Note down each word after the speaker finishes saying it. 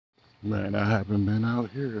Man, I haven't been out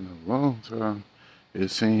here in a long time, it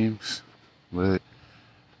seems. But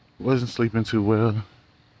wasn't sleeping too well.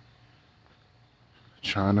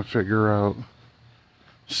 Trying to figure out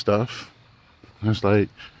stuff. It's like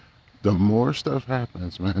the more stuff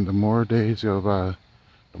happens, man, the more days go by,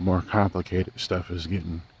 the more complicated stuff is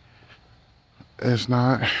getting. It's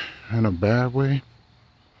not in a bad way,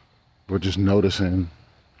 but just noticing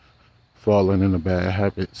falling into bad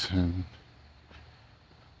habits and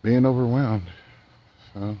being overwhelmed.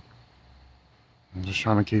 So I'm just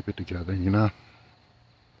trying to keep it together.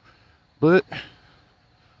 But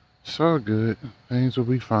it's all good. Things will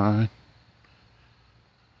be fine.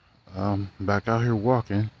 Back out here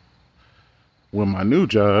walking. With my new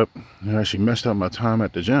job, I actually messed up my time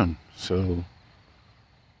at the gym. So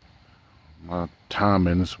my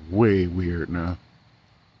timing is way weird now.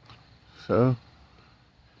 So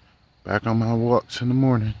back on my walks in the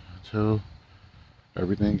morning until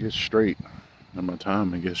everything gets straight and my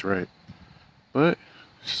timing gets right. But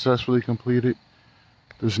successfully completed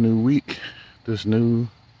this new week, this new,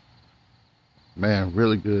 man,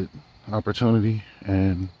 really good opportunity,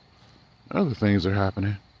 and other things are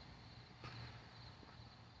happening.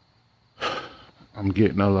 I'm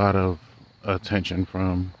getting a lot of attention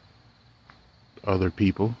from other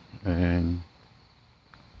people, and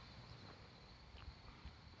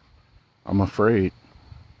I'm afraid.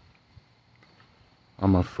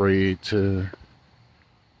 I'm afraid to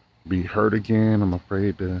be hurt again. I'm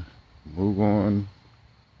afraid to move on.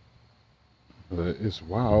 But it's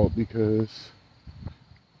wild because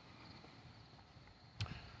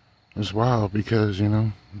I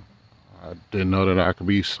didn't know that I could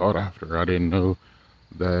be sought after. I didn't know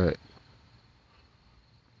that,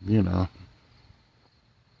 you know,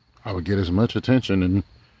 I would get as much attention, and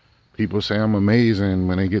people say I'm amazing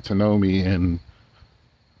when they get to know me, and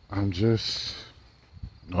I'm just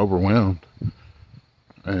overwhelmed.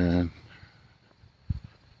 And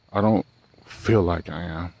I don't feel like I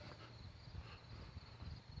am.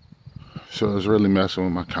 So it's really messing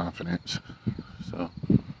with my confidence. So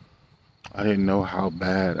I didn't know how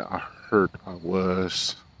bad I hurt I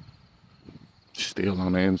was still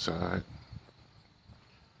on the inside.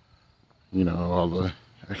 All the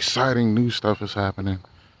exciting new stuff is happening,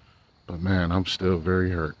 but man, I'm still very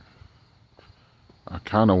hurt. I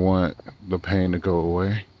kind of want the pain to go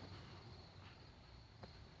away,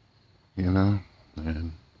 and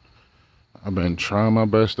I've been trying my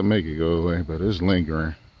best to make it go away, but it's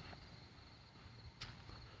lingering.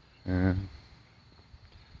 And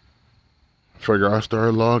I figure I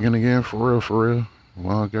start logging again for real.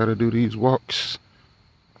 Well, I gotta do these walks.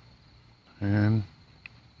 And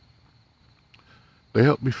they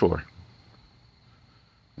helped before.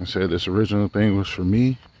 I said this original thing was for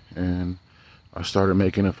me, and I started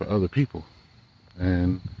making it for other people.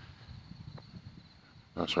 And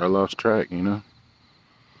that's where I lost track.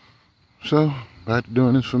 So, back to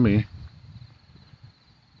doing this for me.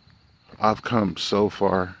 I've come so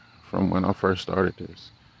far from when I first started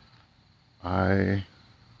this.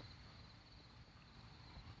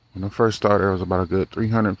 When I first started, I was about a good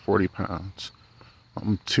 340 pounds.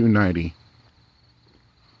 I'm 290.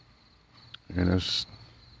 And it's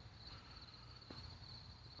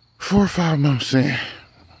 4 or 5 months in.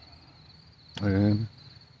 And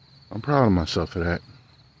I'm proud of myself for that.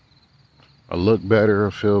 I look better, I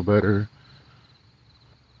feel better.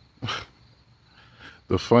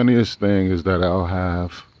 The funniest thing is that I'll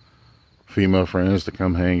have female friends to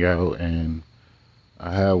come hang out, and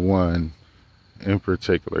I have one in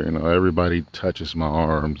particular. Everybody touches my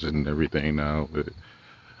arms and everything now, but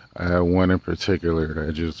I had one in particular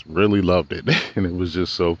that just really loved it, and it was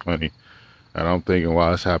just so funny. And I'm thinking,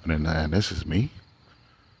 why it's happening now? And this is me.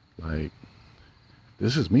 Like,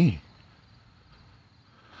 this is me.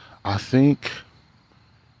 I think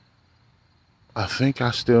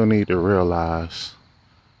I still need to realize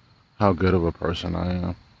how good of a person I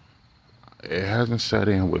am. It hasn't set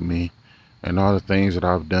in with me, and all the things that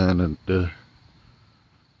I've done, and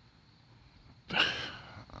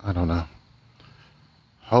I don't know.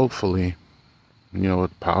 Hopefully, with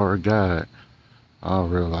the power of God, I'll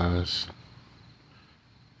realize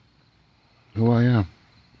who I am.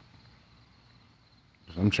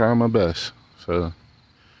 I'm trying my best. So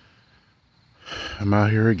I'm out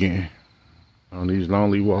here again on these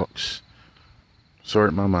lonely walks,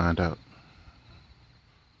 sorting my mind out.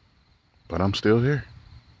 But I'm still here.